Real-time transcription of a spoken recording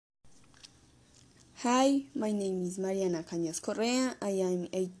Hi, my name is Mariana Cañas Correa. I am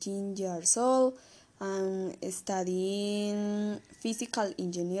 18 years old. I'm studying physical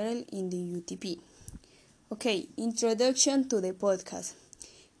engineering in the UTP. Okay, introduction to the podcast.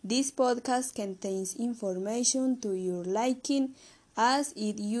 This podcast contains information to your liking as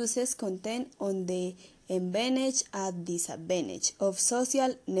it uses content on the advantage and disadvantage of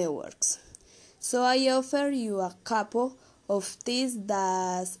social networks. So I offer you a couple of tips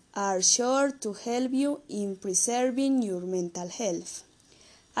that are sure to help you in preserving your mental health.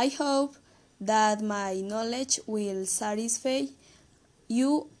 I hope that my knowledge will satisfy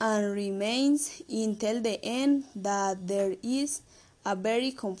you and remains until the end that there is a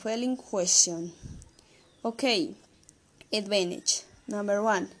very compelling question. Okay, advantage. Number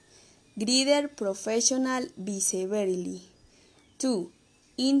 1. Greater professional visibility. 2.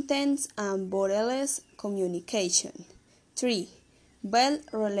 Intense and borderless communication. 3. Build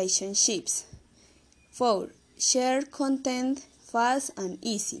relationships. 4. Share content fast and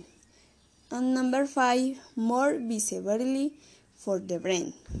easy. And number 5. More visibility for the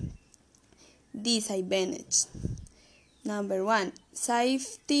brand. Disadvantage. Number 1.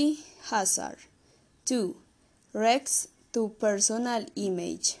 Safety hazard. 2. Risks to personal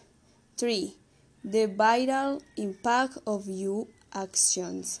image. 3. The viral impact of your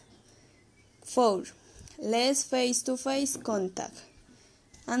actions. 4. Less face-to-face contact.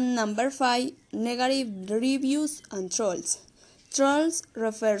 And number 5. Negative reviews and trolls. Trolls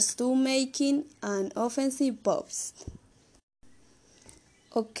refers to making an offensive post.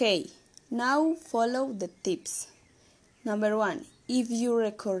 Okay, now follow the tips. Number 1. If you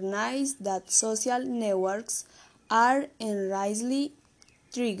recognize that social networks are entirely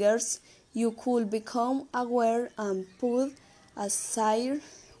triggers, you could become aware and put aside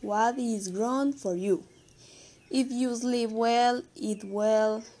what is wrong for you. If you sleep well, eat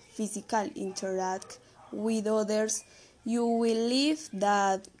well, physically interact with others, you will live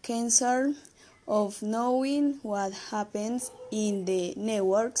that concern of knowing what happens in the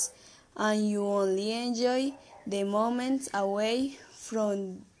networks, and you only enjoy the moments away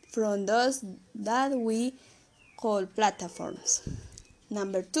from those that we call platforms.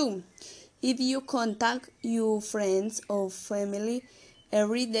 Number 2. If you contact your friends or family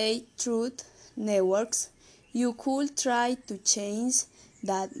every day through networks, you could try to change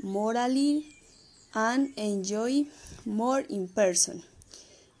that morally and enjoy more in person.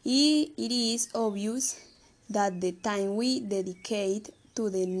 It is obvious that the time we dedicate to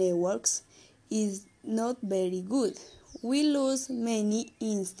the networks is not very good. We lose many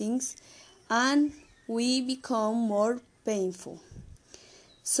instincts and we become more painful.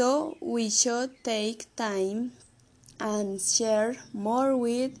 So we should take time and share more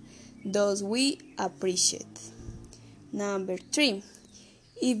with those we appreciate. Number 3.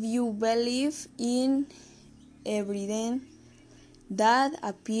 If you believe in everything that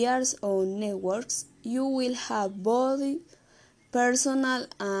appears on networks, you will have both personal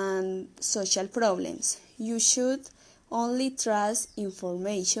and social problems. You should only trust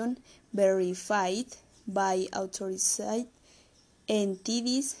information verified by authorized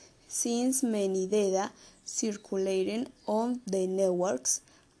entities, since many data circulating on the networks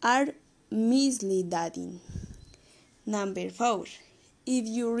are misleading. Number 4. If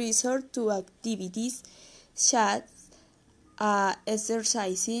you resort to activities such as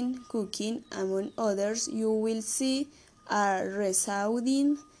exercising, cooking, among others, you will see a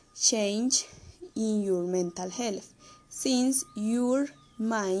resounding change in your mental health, since your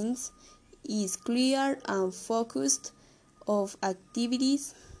mind is clear and focused of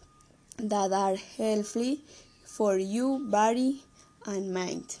activities that are healthy for your body and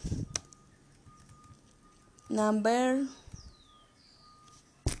mind. Number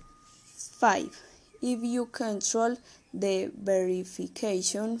 5. If you control the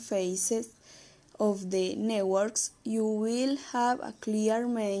verification phases of the networks, you will have a clear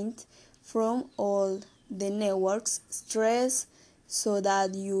mind from all the networks stress, so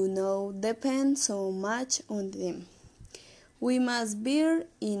that you not depend so much on them. We must bear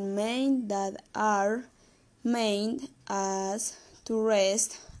in mind that our mind has to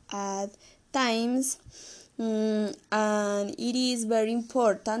rest at times, and it is very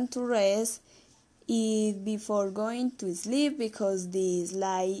important to rest it before going to sleep, because this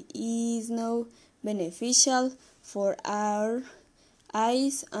light is not beneficial for our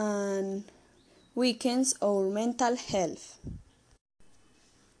eyes and weakens our mental health.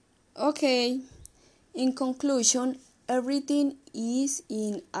 Okay, in conclusion, everything is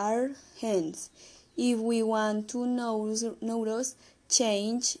in our hands. If we want to notice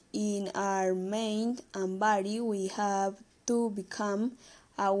change in our mind and body, we have to become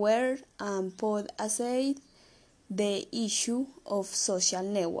aware and put aside the issue of social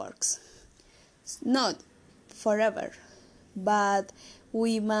networks. Not forever, but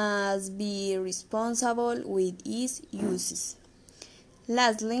we must be responsible with its uses.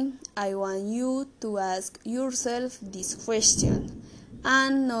 Lastly, I want you to ask yourself this question,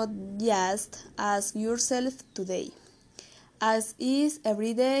 and not just ask yourself today. Ask it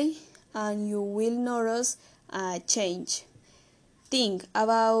every day, and you will notice a change. Think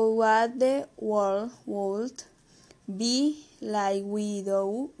about what the world would be like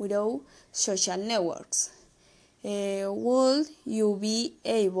without social networks. Would you be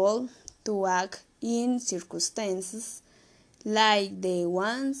able to act in circumstances like the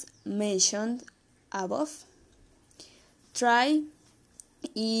ones mentioned above? Try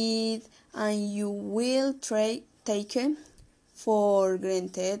it, and you will take it for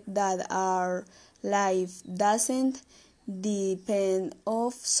granted that our life doesn't depend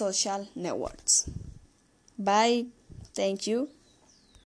on social networks. Bye. Thank you.